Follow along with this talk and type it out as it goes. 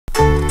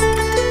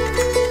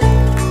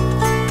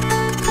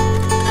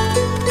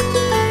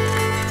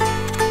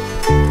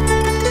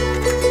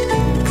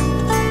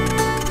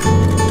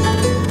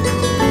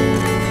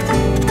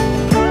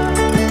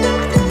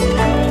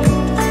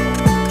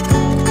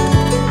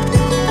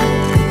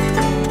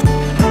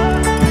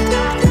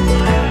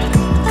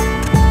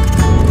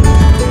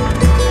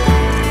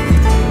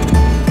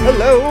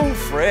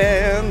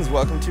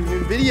welcome to a new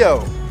video.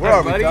 Where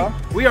are we, Tom?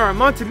 We are in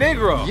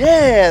Montenegro.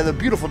 Yeah, the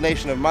beautiful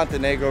nation of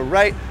Montenegro,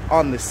 right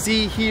on the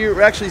sea here.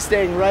 We're actually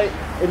staying right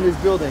in this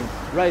building,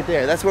 right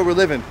there. That's where we're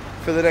living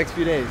for the next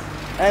few days.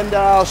 And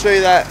I'll show you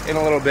that in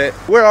a little bit.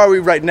 Where are we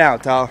right now,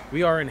 Tal?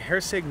 We are in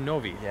Hercig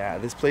Novi. Yeah,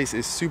 this place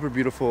is super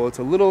beautiful. It's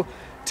a little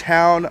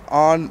town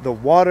on the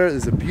water.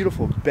 There's a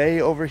beautiful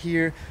bay over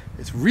here.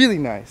 It's really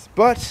nice.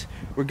 But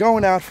we're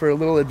going out for a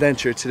little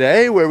adventure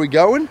today. Where are we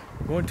going?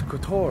 Going to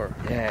Kotor.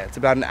 Yeah, it's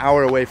about an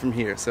hour away from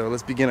here, so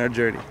let's begin our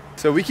journey.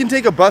 So we can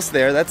take a bus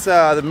there. That's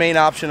the main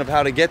option of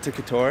how to get to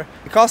Kotor.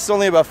 It costs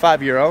only about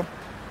 €5,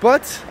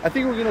 but I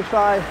think we're gonna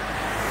try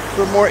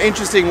for a more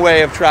interesting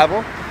way of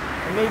travel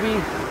and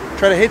maybe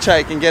try to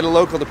hitchhike and get a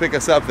local to pick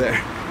us up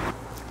there.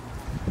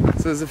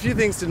 So there's a few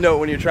things to note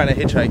when you're trying to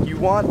hitchhike. You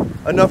want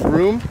enough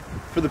room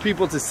for the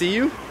people to see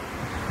you,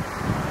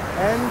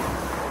 and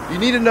you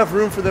need enough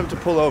room for them to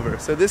pull over.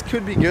 So this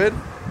could be good,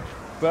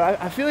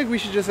 but I feel like we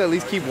should just at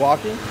least keep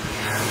walking,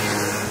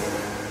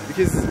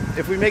 because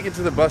if we make it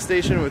to the bus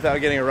station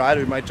without getting a ride,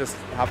 we might just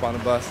hop on a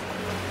bus.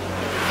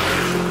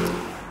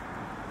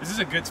 This is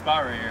a good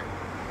spot right here.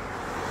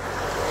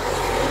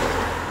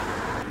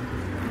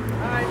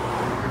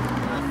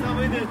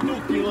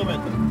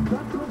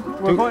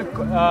 We're going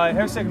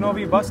Hercig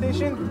Novi bus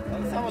station?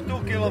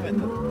 2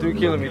 kilometers. 2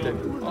 kilometers.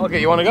 Okay,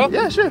 you want to go?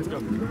 Yeah, sure. Let's go.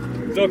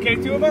 Is it okay,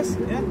 two of us?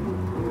 Yeah.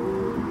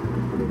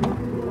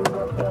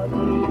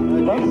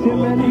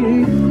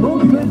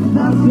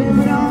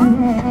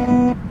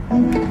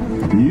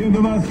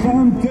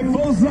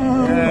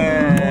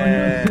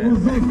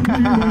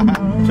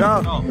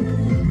 Ciao. Oh.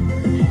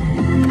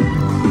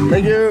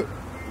 Thank you.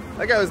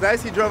 That guy was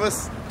nice. He drove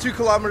us 2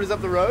 kilometers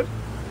up the road.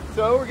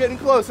 So we're getting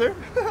closer.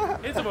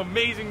 It's some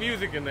amazing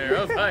music in there.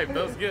 That was hype.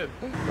 That was good.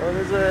 Go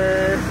this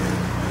way.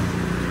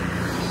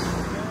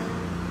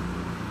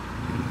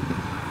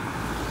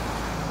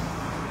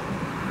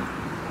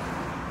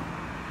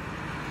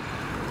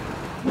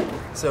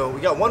 So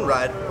we got one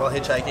ride while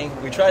hitchhiking.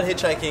 We tried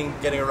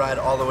hitchhiking, getting a ride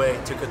all the way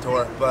to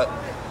Kotor, but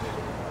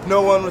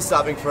no one was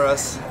stopping for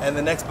us, and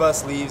the next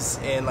bus leaves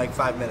in like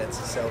 5 minutes.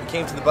 So we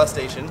came to the bus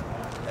station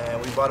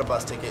and we bought a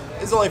bus ticket.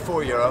 It's only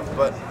 €4,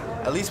 but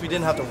at least we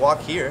didn't have to walk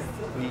here.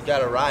 We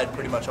got a ride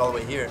pretty much all the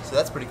way here, so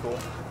that's pretty cool.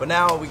 But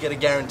now we get a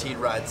guaranteed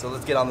ride, so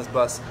let's get on this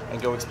bus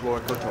and go explore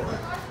Kotor.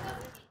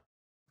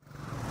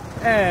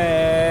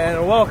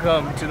 And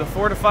welcome to the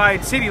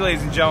fortified city,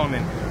 ladies and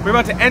gentlemen. We're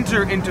about to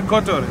enter into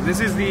Kotor. This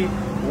is the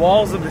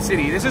walls of the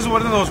city. This is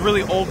one of those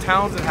really old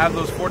towns that have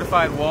those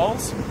fortified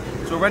walls.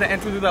 So we're going to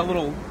enter through that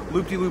little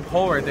loop-de-loop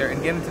hole right there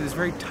and get into this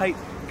very tight,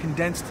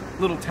 condensed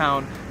little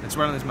town that's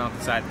right on this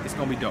mountainside. It's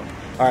going to be dope.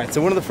 Alright,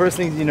 so one of the first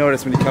things you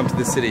notice when you come to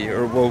the city,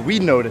 or well, we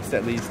noticed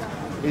at least,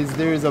 is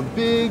there's a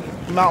big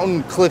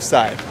mountain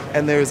cliffside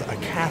and there's a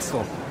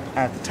castle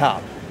at the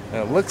top.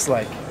 And it looks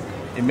like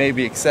it may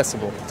be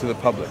accessible to the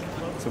public.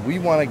 So we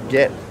want to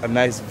get a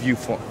nice view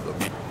phone.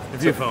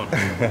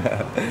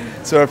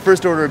 So our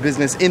first order of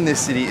business in this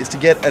city is to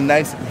get a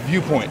nice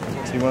viewpoint.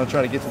 So you want to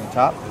try to get to the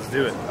top? Let's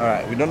do it.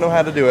 Alright, we don't know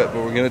how to do it, but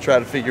we're going to try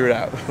to figure it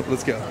out.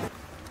 Let's go.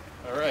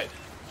 Alright.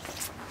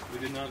 We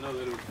did not know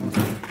that it was...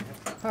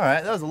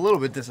 Alright, that was a little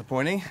bit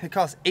disappointing. It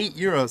cost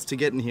 €8 to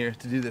get in here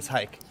to do this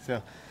hike.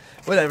 So,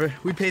 whatever,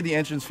 we paid the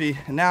entrance fee,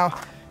 and now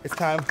it's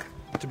time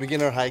to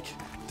begin our hike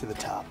to the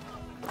top.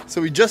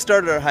 So we just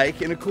started our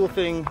hike, and a cool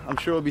thing I'm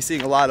sure we'll be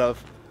seeing a lot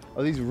of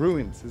are these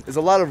ruins. There's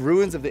a lot of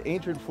ruins of the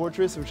ancient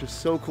fortress, which is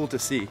so cool to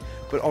see.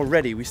 But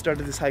already, we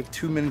started this hike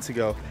 2 minutes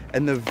ago,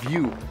 and the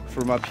view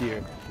from up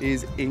here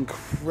is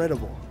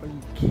incredible. Are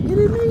you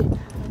kidding me?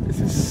 This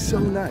is so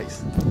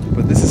nice.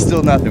 But this is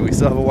still nothing. We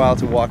still have a while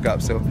to walk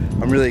up, so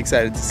I'm really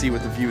excited to see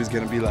what the view is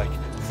going to be like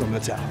from the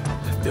top.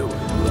 Let's do it.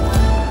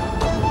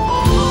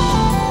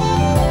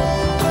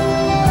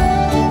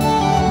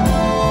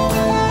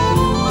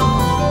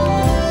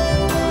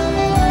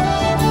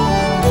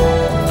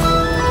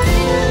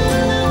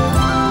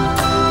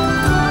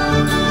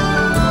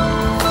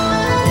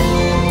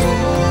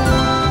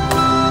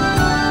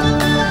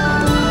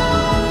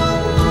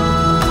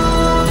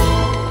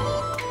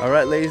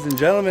 Alright, ladies and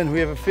gentlemen, we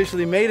have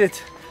officially made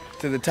it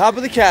to the top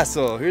of the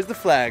castle. Here's the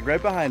flag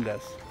right behind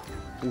us.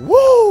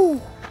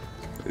 Woo!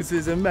 This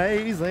is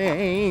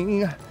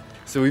amazing.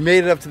 So we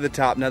made it up to the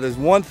top. Now there's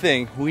one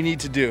thing we need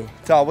to do.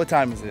 Tal, what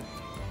time is it?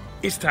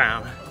 It's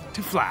time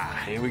to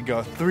fly. Here we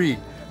go. 3,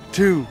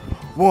 2,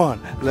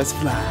 1. Let's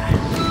fly.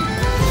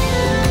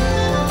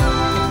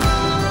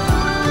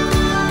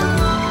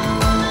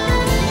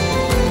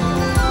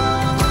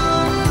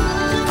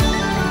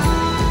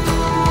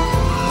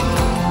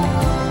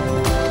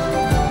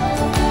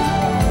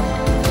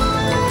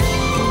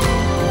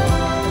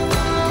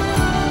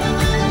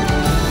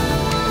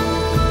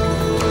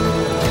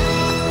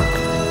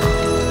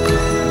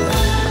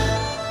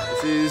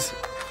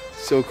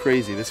 So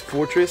crazy. This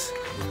fortress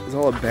is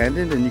all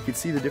abandoned, and you can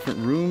see the different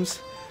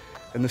rooms,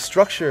 and the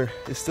structure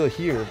is still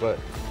here, but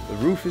the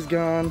roof is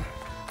gone.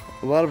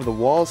 A lot of the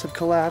walls have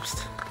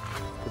collapsed,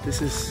 but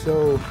this is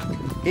so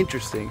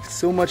interesting.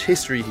 So much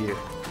history here.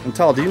 And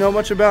Tal, do you know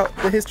much about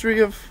the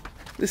history of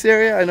this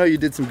area? I know you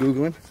did some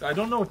Googling. I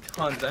don't know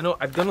tons. I know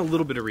I've done a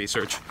little bit of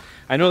research.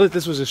 I know that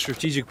this was a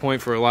strategic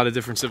point for a lot of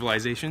different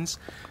civilizations.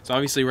 So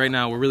obviously right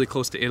now we're really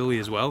close to Italy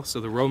as well. So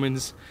the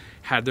Romans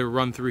had their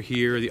run through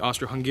here, the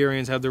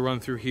Austro-Hungarians had their run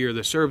through here,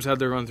 the Serbs had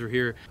their run through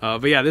here.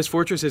 But yeah, this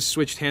fortress has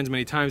switched hands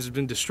many times. It's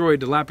been destroyed,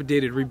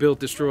 dilapidated, rebuilt,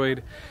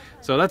 destroyed.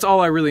 So that's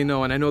all I really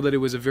know, and I know that it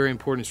was a very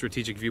important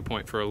strategic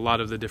viewpoint for a lot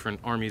of the different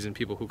armies and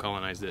people who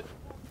colonized it.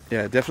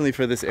 Yeah, definitely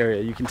for this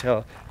area. You can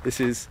tell this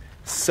is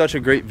such a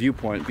great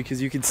viewpoint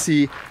because you can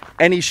see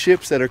any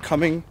ships that are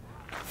coming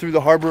through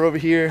the harbor over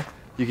here.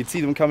 You can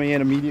see them coming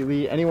in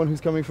immediately. Anyone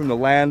who's coming from the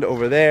land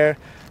over there.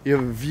 You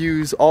have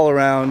views all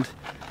around.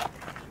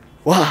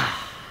 Wow.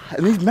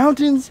 And these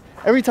mountains,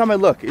 every time I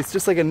look, it's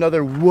just like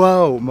another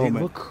whoa moment.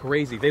 They look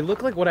crazy. They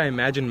look like what I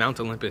imagine Mount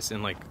Olympus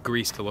in like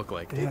Greece to look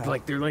like. Yeah.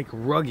 They're like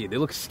rugged. They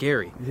look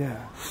scary.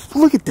 Yeah.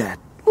 Look at that.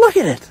 Look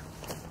at it.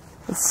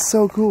 That's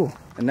so cool.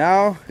 And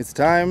now it's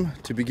time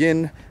to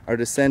begin our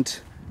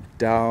descent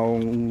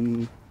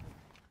down.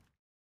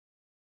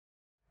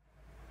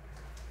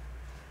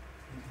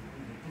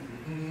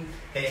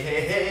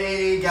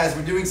 Hey guys,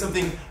 we're doing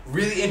something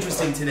really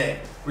interesting today.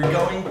 We're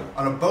going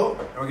on a boat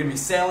and we're gonna be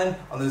sailing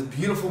on this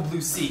beautiful blue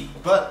sea.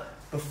 But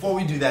before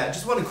we do that, I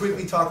just want to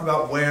quickly talk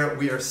about where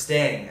we are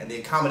staying and the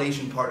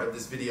accommodation part of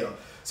this video.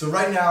 So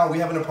right now we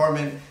have an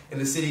apartment in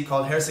a city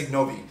called Hercig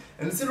Novi,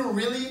 and it's in a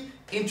really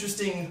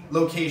interesting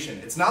location.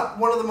 It's not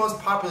one of the most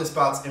popular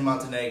spots in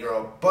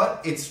Montenegro,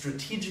 but it's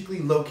strategically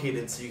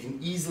located so you can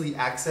easily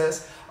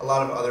access a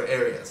lot of other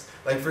areas.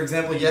 Like for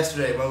example,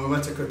 yesterday when we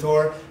went to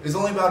Kotor, it was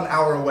only about an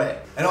hour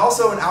away. And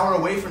also an hour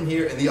away from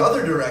here in the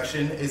other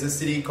direction is a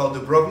city called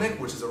Dubrovnik,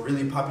 which is a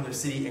really popular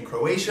city in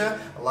Croatia.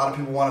 A lot of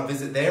people want to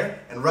visit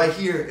there. And right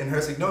here in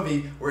Herceg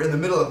Novi, we're in the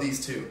middle of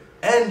these two.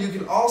 And you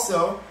can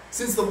also,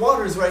 since the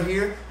water is right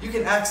here, you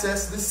can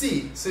access the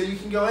sea. So you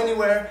can go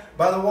anywhere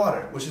by the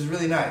water, which is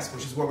really nice,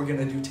 which is what we're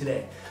gonna do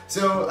today.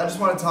 So I just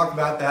want to talk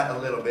about that a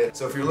little bit.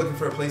 So if you're looking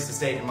for a place to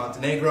stay in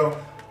Montenegro,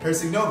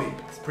 Herceg Novi,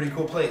 it's a pretty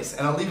cool place.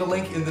 And I'll leave a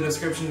link in the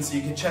description so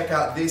you can check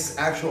out this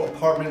actual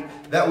apartment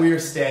that we are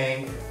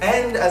staying.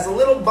 And as a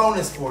little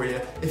bonus for you,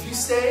 if you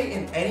stay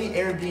in any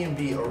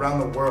Airbnb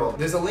around the world,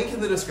 there's a link in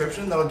the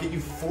description that'll get you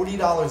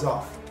 $40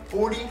 off.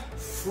 $40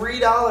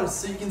 free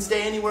so you can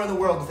stay anywhere in the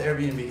world with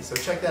Airbnb. So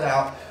check that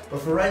out.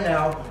 But for right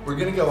now, we're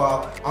gonna go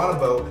out on a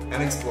boat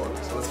and explore.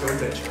 So let's go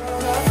adventure.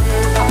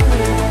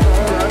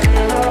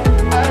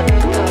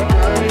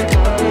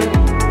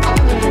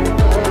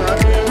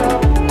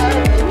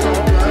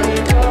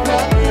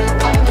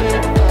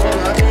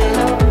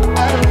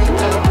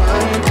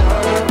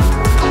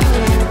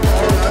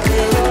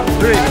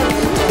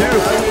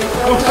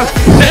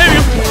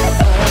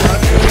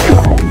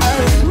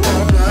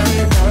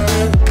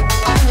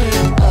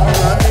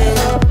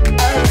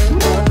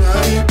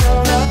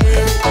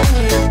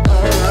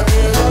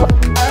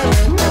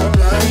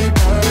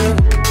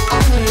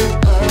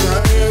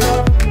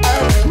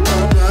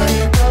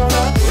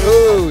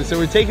 So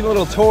we're taking a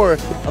little tour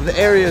of the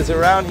areas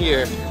around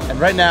here, and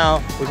right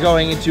now we're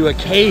going into a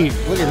cave.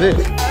 Look at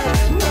this.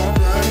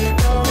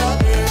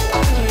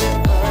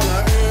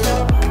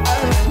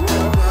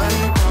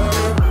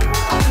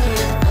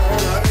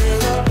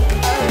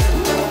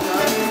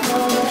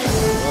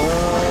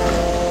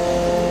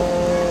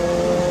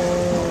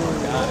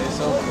 God, it's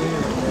so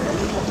clear.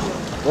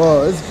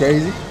 Whoa, this is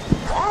crazy.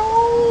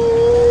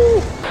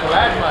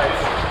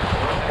 Stalagmites.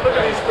 Look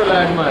at these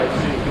stalagmites.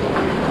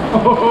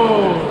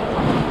 Oh!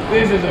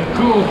 This is a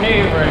cool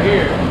cave right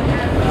here.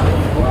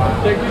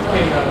 Check this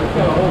cave out. It's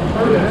got a whole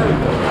turret.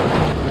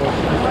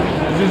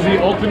 This is the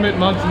ultimate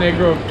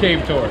Montenegro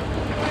cave tour.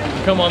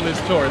 Come on this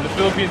tour. In the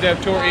Philippines they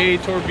have tour A,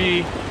 tour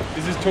B.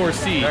 This is tour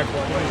C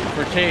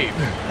for cave.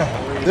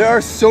 There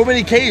are so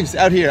many caves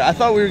out here. I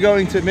thought we were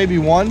going to maybe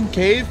one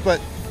cave,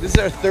 but this is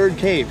our third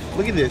cave.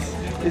 Look at this.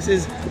 This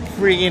is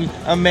freaking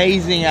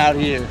amazing out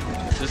here.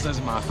 This is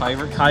my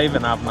favorite cave,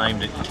 and I've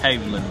named it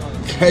Cavelin.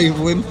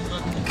 Cavelin.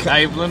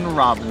 Cavelin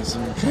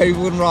Robinson.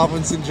 Cavelin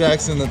Robinson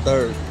Jackson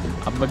III.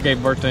 I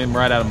gave birth to him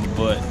right out of my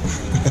butt.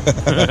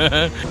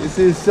 This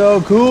is so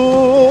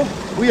cool.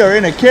 We are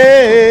in a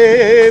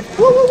cave.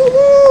 Woo, woo, woo,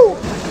 woo.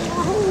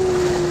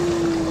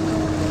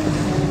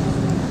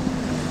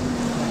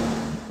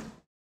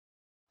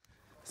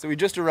 So we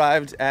just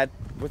arrived at,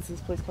 what's this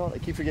place called? I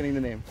keep forgetting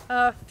the name.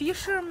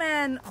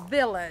 Fisherman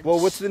Village. Well,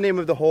 what's the name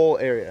of the whole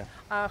area?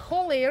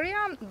 Whole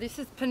area, this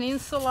is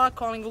peninsula,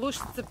 calling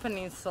Luštica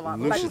Peninsula.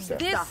 Luštica. But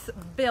this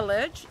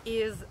village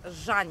is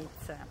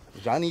Žanica.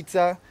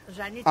 Žanica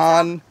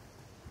on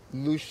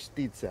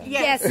Luštica.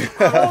 Yes,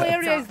 whole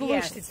area is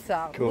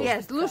Luštica. Cool.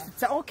 Yes,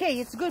 Luštica. Okay,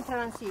 it's good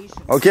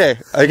pronunciation. Okay,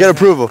 I get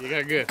approval. You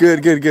got good.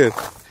 Good, good, good.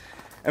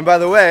 And by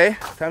the way,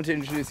 time to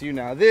introduce you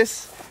now.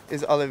 This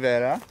is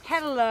Olivera.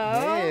 Hello.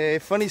 Hey,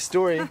 funny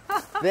story.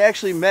 They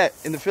actually met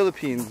in the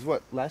Philippines,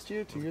 what, last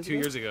year? 2 years ago? 2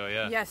 years ago,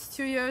 yeah. Yes,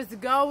 2 years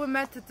ago we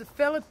met at the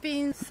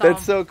Philippines.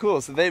 That's so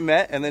cool. So they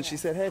met, and then she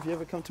said, hey, if you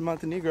ever come to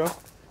Montenegro,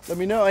 let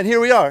me know. And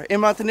here we are in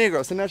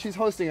Montenegro. So now she's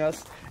hosting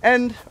us.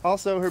 And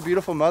also her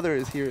beautiful mother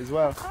is here as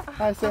well.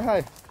 Hi, say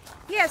hi.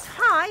 Yes,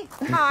 hi.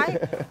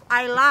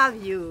 I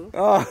love you.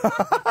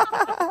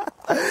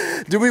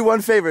 Do me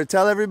one favor.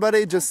 Tell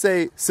everybody. Just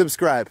say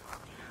subscribe.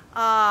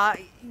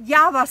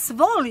 Ja vas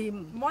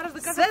volim. Moraš da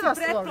kažeš Sve ti vas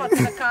volim.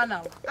 pretplati na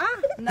kanal.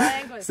 Na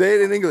engleskom. Say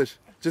it in English.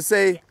 Just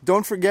say,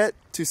 don't forget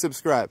to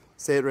subscribe.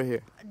 Say it right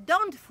here.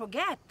 Don't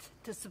forget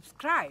to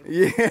subscribe.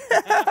 Yeah.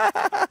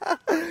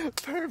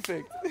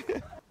 Perfect.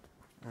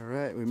 All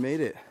right, we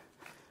made it.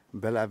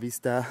 Bella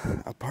Vista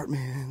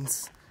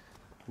Apartments.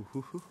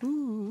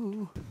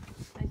 Ooh.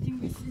 I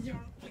think this is yours.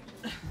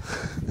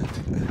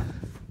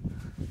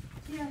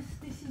 Yes,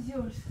 this is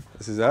yours.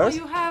 This is ours? Oh,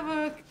 you have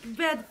a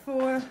bed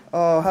for...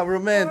 Oh, how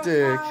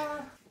romantic.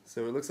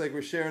 So it looks like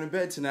we're sharing a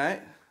bed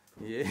tonight.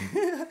 Yeah.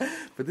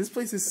 But this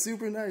place is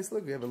super nice.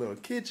 Look, we have a little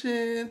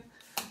kitchen.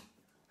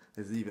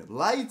 There's even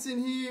lights in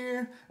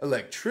here.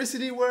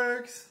 Electricity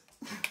works.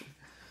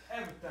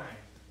 Everything.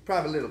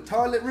 Private little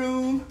toilet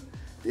room.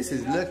 This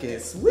is looking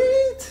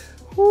sweet.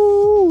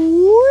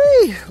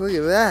 Ooh-wee. Look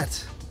at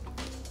that.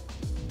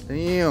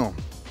 Damn.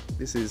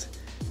 This is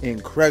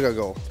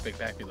incredible.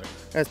 Spectacular.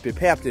 That's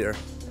spectacular.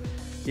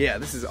 Yeah,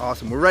 this is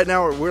awesome.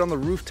 We're on the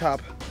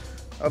rooftop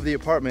of the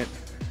apartment,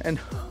 and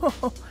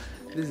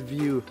this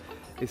view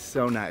is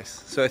so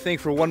nice. So I think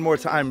for one more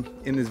time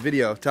in this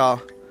video,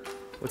 Tal,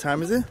 what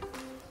time is it?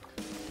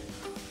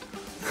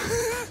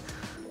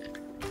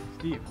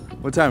 Steve,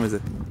 What time is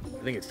it?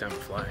 I think it's time to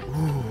fly.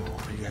 Ooh,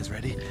 are you guys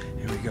ready?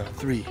 Here we go.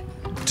 3,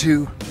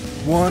 2,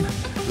 1,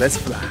 let's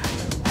fly.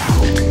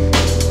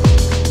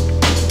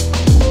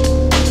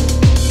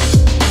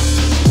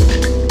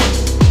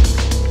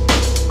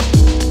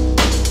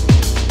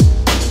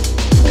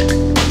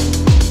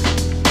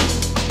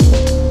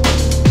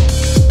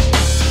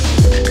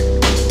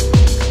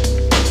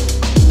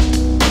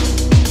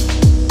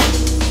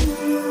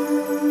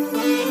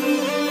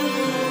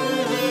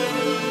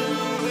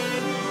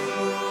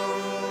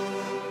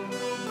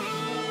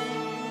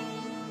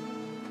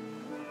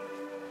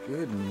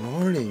 Good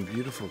morning,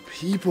 beautiful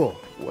people.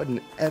 What an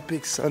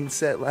epic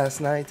sunset last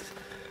night.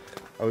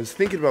 I was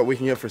thinking about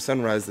waking up for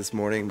sunrise this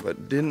morning,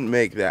 but didn't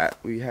make that.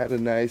 We had a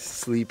nice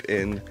sleep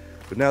in.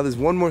 But now there's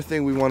one more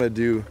thing we want to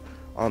do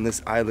on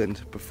this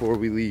island before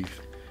we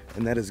leave,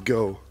 and that is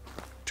go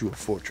to a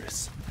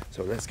fortress.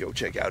 So let's go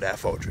check out that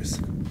fortress.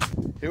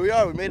 Here we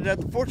are, we made it at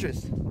the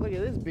fortress. Look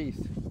at this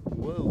beast.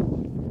 Whoa.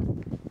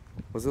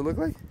 What's it look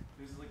like?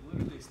 There's like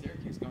literally a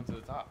staircase going to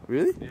the top.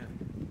 Really? Yeah.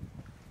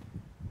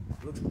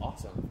 It looks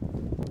awesome.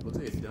 Looks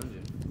like a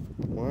dungeon.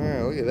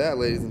 Wow, look at that,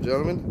 ladies and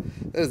gentlemen.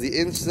 That is the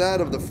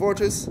inside of the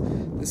fortress.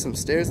 There's some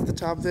stairs at the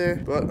top there,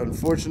 but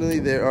unfortunately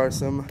there are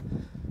some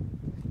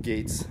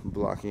gates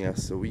blocking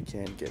us, so we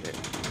can't get in.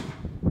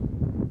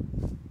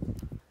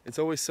 It's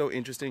always so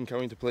interesting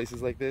coming to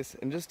places like this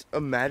and just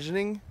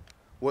imagining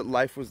what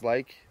life was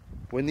like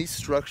when these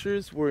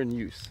structures were in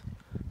use.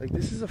 Like,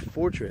 this is a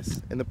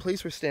fortress, and the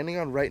place we're standing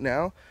on right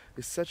now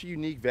is such a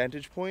unique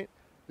vantage point.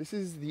 This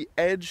is the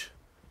edge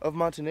of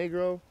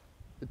Montenegro,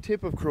 the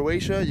tip of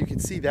Croatia, you can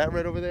see that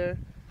right over there,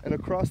 and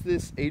across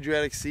this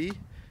Adriatic Sea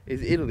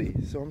is Italy.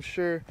 So I'm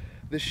sure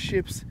the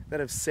ships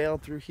that have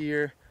sailed through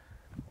here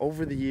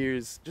over the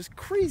years, just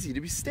crazy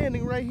to be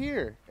standing right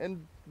here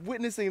and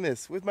witnessing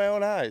this with my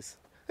own eyes.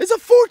 It's a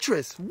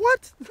fortress!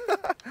 What?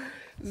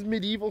 This is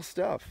medieval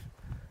stuff.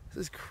 This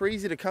is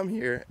crazy to come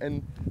here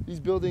and these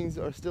buildings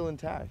are still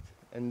intact,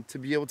 and to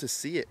be able to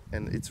see it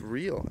and it's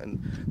real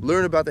and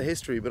learn about the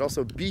history, but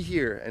also be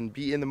here and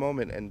be in the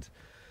moment. And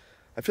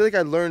I feel like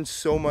I learned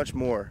so much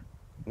more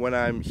when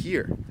I'm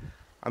here.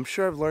 I'm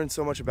sure I've learned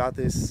so much about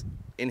this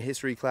in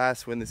history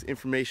class when this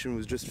information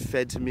was just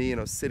fed to me and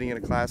I was sitting in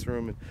a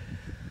classroom. And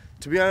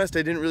to be honest,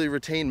 I didn't really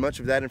retain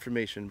much of that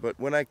information. But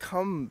when I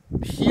come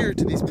here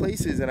to these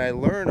places and I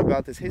learn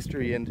about this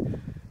history,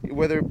 and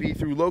whether it be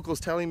through locals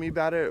telling me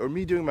about it or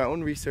me doing my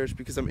own research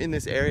because I'm in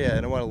this area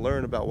and I want to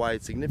learn about why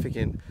it's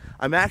significant,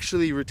 I'm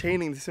actually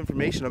retaining this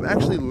information. I'm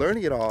actually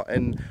learning it all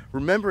and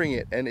remembering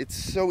it, and it's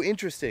so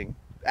interesting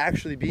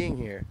actually being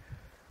here.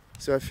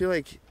 So I feel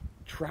like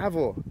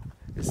travel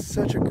is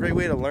such a great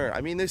way to learn. I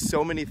mean, there's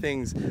so many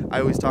things I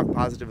always talk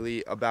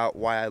positively about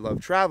why I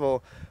love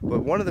travel,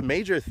 but one of the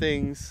major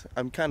things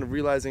I'm kind of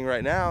realizing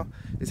right now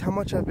is how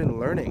much I've been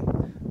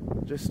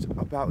learning just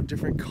about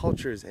different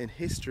cultures and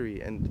history,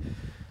 and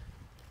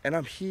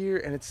I'm here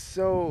and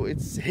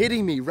it's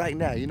hitting me right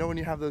now. You know when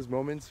you have those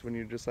moments when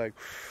you're just like,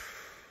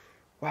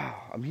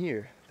 wow, I'm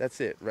here. That's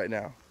it right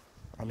now.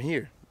 I'm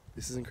here.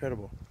 This is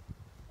incredible.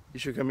 You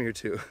should come here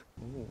too.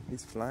 Ooh,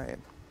 he's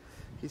flying.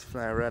 He's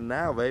flying right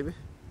now, baby.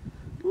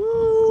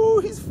 Woo,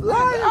 he's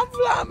flying. I'm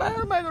flying, man.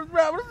 I'm making a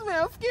drive. This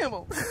man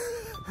skimmel.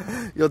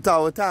 Yo,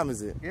 Tal, what time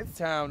is it? It's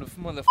time to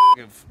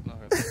motherfucking...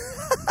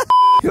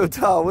 Yo,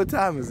 Tal, what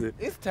time is it?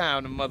 It's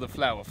time to mother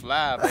flower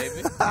fly,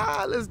 baby.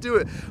 Let's do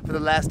it. For the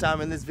last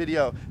time in this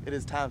video, it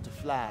is time to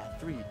fly.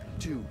 3,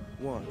 2,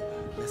 1,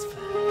 let's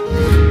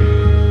fly.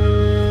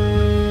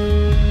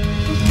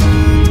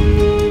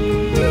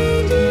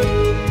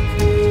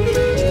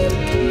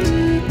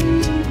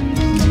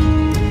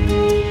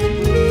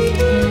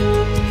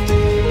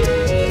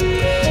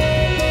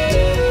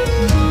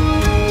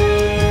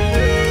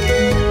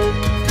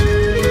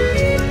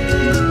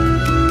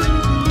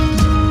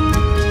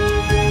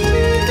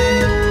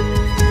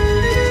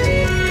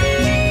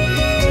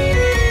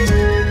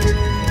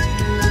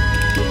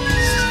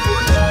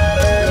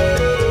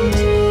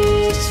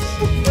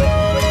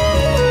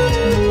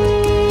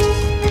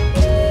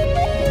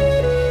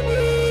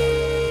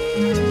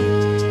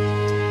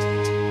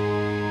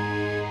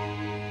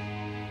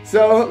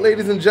 So,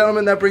 ladies and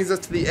gentlemen, that brings us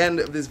to the end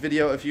of this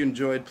video. If you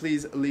enjoyed,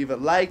 please leave a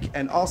like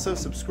and also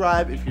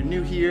subscribe if you're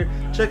new here.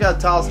 Check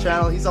out Tal's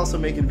channel. He's also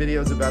making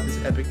videos about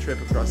this epic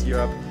trip across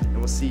Europe. And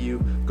we'll see you.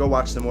 Go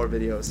watch some more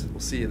videos.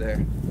 We'll see you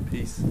there.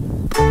 Peace.